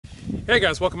Hey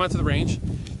guys, welcome out to the range.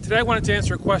 Today I wanted to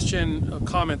answer a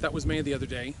comment that was made the other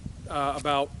day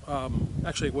about,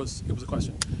 actually it was a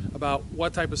question, about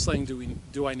what type of sling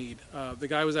do I need. The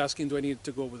guy was asking, do I need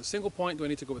to go with a single point, do I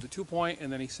need to go with a 2-point,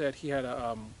 and then he said he had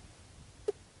a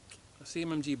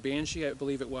CMMG Banshee, I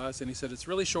believe it was, and he said it's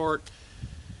really short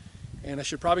and I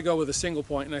should probably go with a single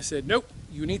point, and I said, nope,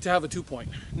 you need to have a 2-point.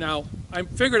 Now, I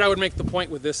figured I would make the point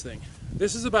with this thing.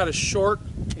 This is about as short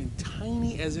and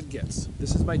tiny as it gets.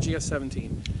 This is my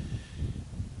GS17.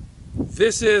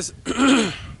 This is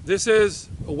this is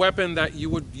a weapon that you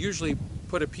would usually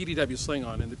put a PDW sling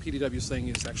on, and the PDW sling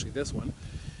is actually this one.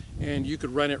 And you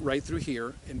could run it right through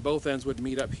here, and both ends would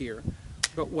meet up here.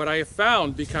 But what I have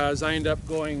found, because I end up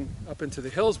going up into the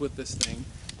hills with this thing,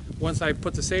 once I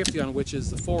put the safety on, which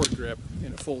is the forward grip,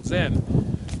 and it folds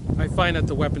in, I find that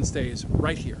the weapon stays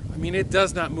right here. I mean, it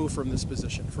does not move from this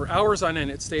position. For hours on end,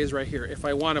 it stays right here. If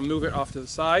I want to move it off to the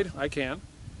side, I can,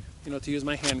 to use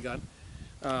my handgun.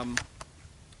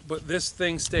 But this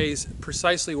thing stays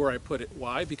precisely where I put it.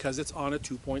 Why? Because it's on a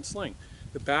 2-point sling.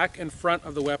 The back and front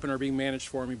of the weapon are being managed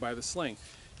for me by the sling.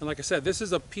 And like I said, this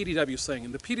is a PDW sling.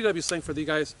 And the PDW sling, for the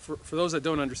guys, for those that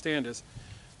don't understand, is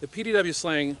the PDW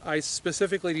sling I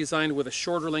specifically designed with a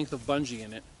shorter length of bungee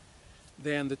in it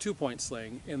than the 2-point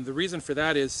sling. And the reason for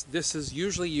that is this is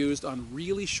usually used on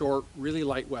really short, really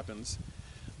light weapons.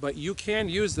 But you can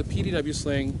use the PDW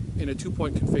sling in a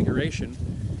 2-point configuration.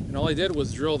 And all I did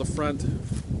was drill the front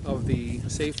of the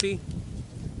safety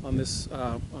on this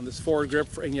forward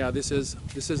grip. And yeah, this is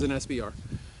an SBR.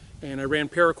 And I ran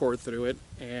paracord through it,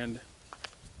 and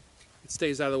it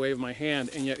stays out of the way of my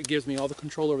hand, and yet it gives me all the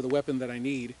control over the weapon that I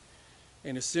need.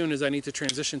 And as soon as I need to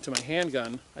transition to my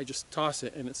handgun, I just toss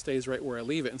it and it stays right where I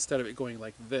leave it, instead of it going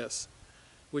like this,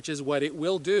 which is what it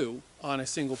will do on a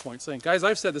single point sling. Guys,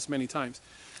 I've said this many times.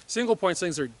 Single point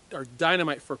slings are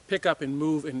dynamite for pick up and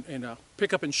move and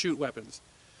pick up and shoot weapons.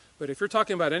 But if you're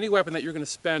talking about any weapon that you're going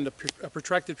to spend a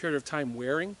protracted period of time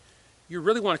wearing, you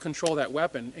really want to control that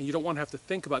weapon, and you don't want to have to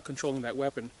think about controlling that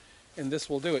weapon. And this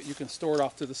will do it. You can store it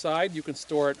off to the side, you can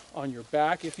store it on your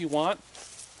back if you want,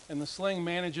 and the sling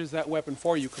manages that weapon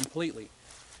for you completely.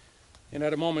 And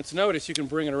at a moment's notice, you can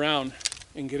bring it around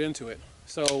and get into it.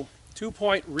 So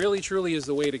 2-point really truly is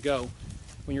the way to go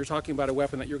when you're talking about a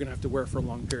weapon that you're going to have to wear for a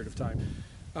long period of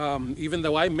time. Even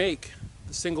though I make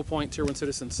the single point Tier 1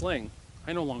 Citizen sling,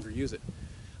 I no longer use it.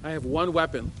 I have one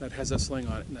weapon that has a sling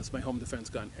on it, and that's my home defense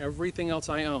gun. Everything else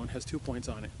I own has 2 points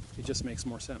on it. It just makes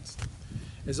more sense.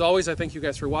 As always, I thank you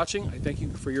guys for watching. I thank you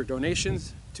for your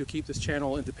donations to keep this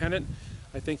channel independent.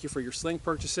 I thank you for your sling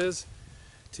purchases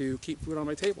to keep food on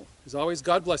my table. As always,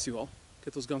 God bless you all.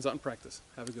 Get those guns out and practice.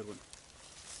 Have a good one.